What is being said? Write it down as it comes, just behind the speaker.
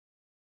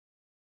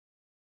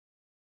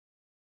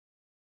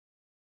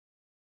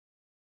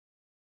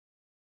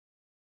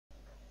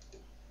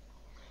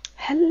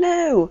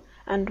Hello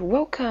and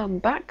welcome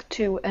back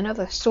to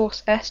another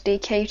Source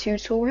SDK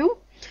tutorial.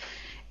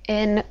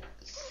 In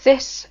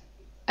this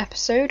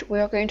episode we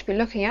are going to be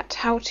looking at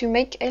how to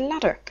make a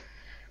ladder.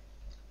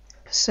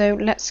 So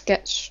let's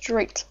get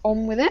straight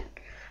on with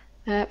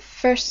it.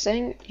 First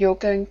thing, you're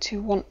going to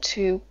want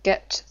to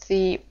get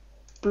the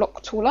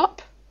block tool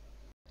up,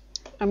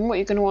 and what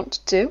you're going to want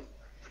to do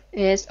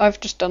is,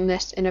 I've just done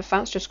this in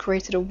advance, just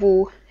created a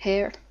wall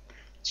here.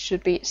 It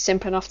should be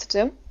simple enough to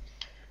do.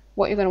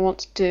 What you're going to want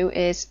to do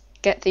is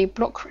get the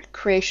block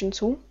creation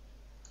tool,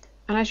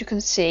 and as you can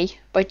see,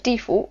 by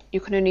default you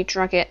can only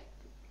drag it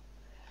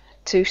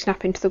to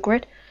snap into the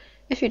grid.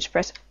 If you just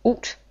press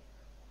Alt,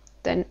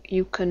 then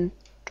you can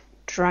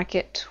drag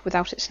it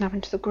without it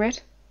snapping to the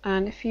grid,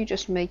 and if you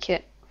just make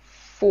it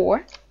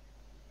 4,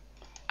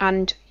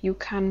 and you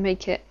can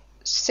make it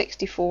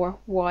 64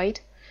 wide.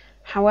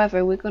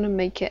 However, we're going to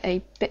make it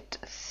a bit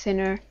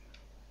thinner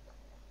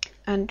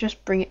and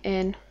just bring it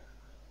in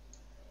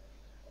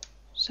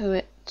so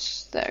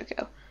it's, there we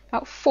go,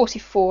 about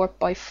 44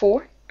 by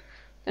 4.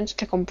 Then just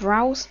click on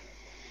Browse,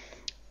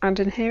 and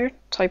in here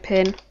type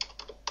in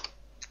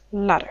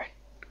ladder,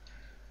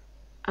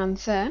 and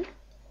then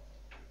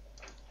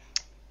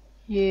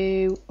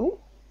you,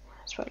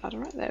 spelled ladder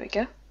right, there we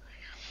go.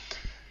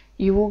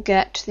 You will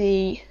get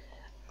these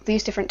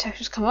different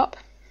textures come up.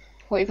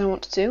 What you're going to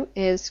want to do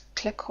is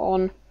click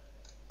on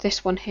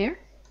this one here,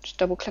 just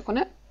double click on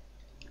it,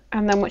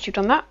 and then once you've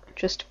done that,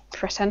 just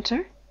press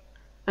enter,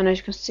 and as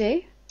you can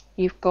see,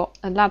 you've got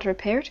a ladder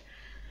appeared.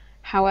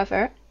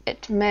 However,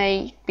 it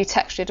may be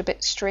textured a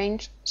bit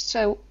strange,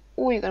 so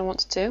all you're going to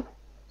want to do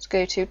is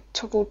go to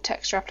Toggle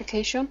Texture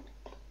Application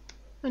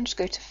and just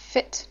go to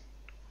Fit.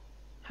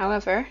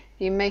 However,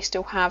 you may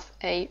still have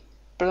a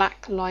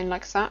black line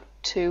like that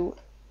to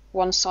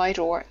one side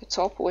or the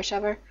top or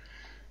whichever.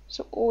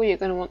 So all you're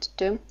going to want to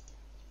do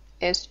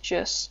is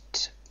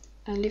just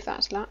leave that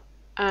as that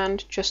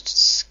and just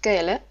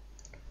scale it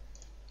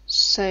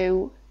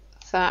so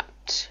that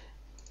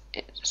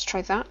just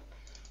try that,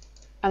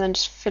 and then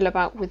just fill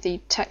about with the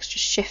texture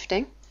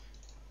shifting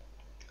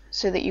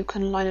so that you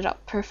can line it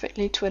up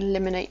perfectly to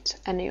eliminate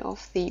any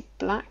of the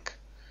black.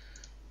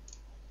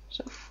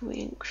 So if we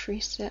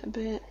increase it a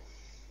bit,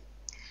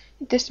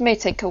 this may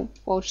take a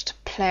while just to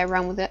play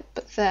around with it,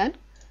 but then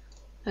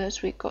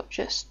as we got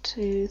just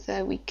to,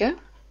 there we go,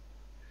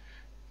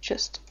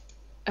 just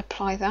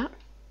apply that.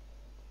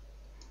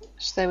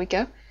 So there we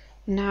go.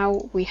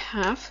 Now we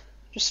have,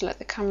 just select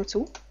the camera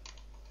tool,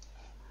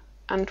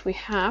 and we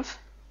have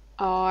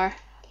our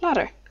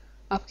ladder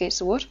up against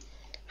the wood.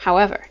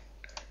 However,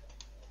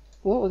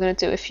 what we're going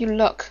to do, if you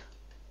look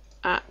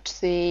at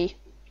the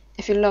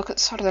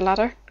side of the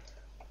ladder,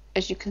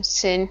 as you can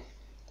see,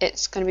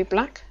 it's going to be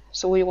black.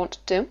 So all you want to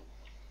do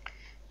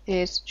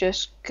is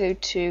just go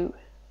to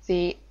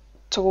the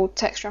Toggle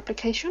Texture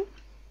Application,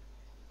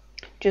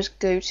 just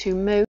go to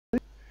Mode,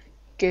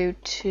 go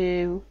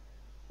to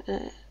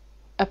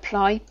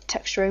Apply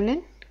Texture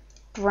Only,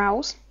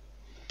 Browse,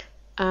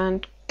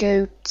 and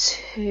go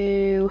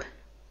to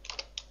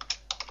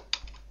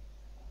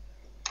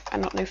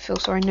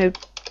no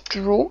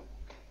draw,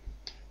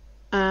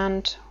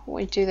 and what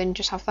you do then, you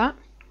just have that,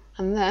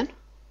 and then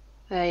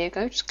there you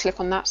go, just click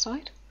on that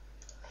side,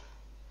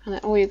 and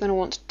then all you're going to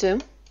want to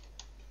do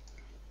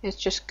is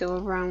just go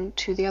around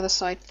to the other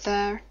side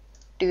there,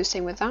 do the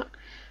same with that,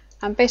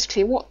 and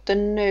basically what the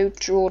node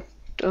draw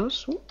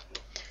does,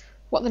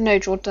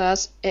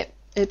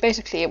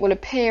 it will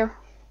appear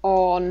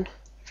on,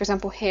 for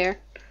example, here.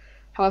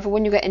 However,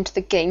 when you get into the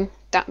game,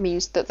 that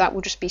means that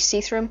will just be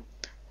see-through.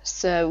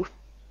 So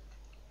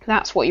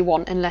that's what you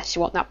want, unless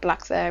you want that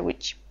black there,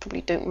 which you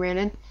probably don't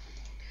really.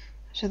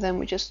 So then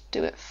we just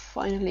do it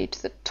finally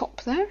to the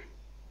top there.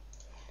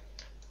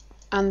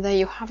 And there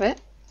you have it.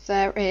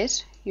 There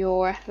is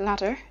your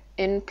ladder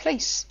in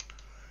place.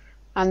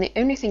 And the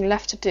only thing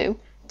left to do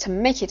to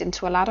make it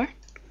into a ladder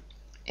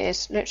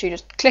is literally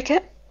just click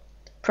it,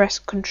 press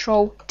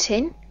Ctrl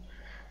T,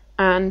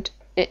 and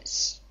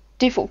its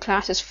default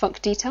class is Func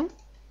Detail.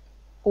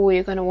 All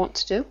you're going to want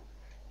to do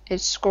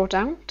is scroll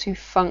down to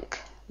Func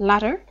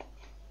Ladder,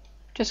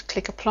 just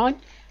click Apply,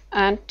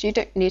 and you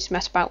don't need to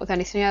mess about with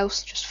anything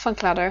else, just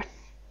Func Ladder,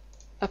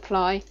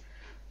 apply,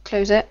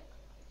 close it,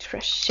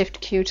 press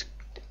Shift Q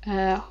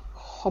to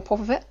hop off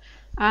of it,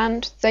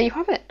 and there you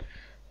have it.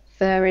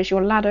 There is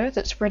your ladder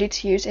that's ready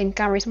to use in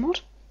Garry's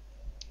mod.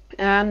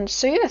 And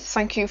so yeah,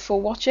 thank you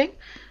for watching.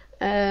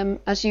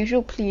 As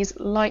usual, please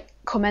like,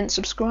 comment,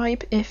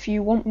 subscribe if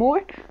you want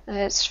more.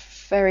 It's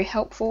very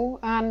helpful,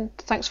 and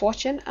thanks for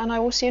watching, and I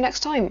will see you next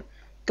time.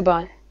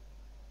 Goodbye.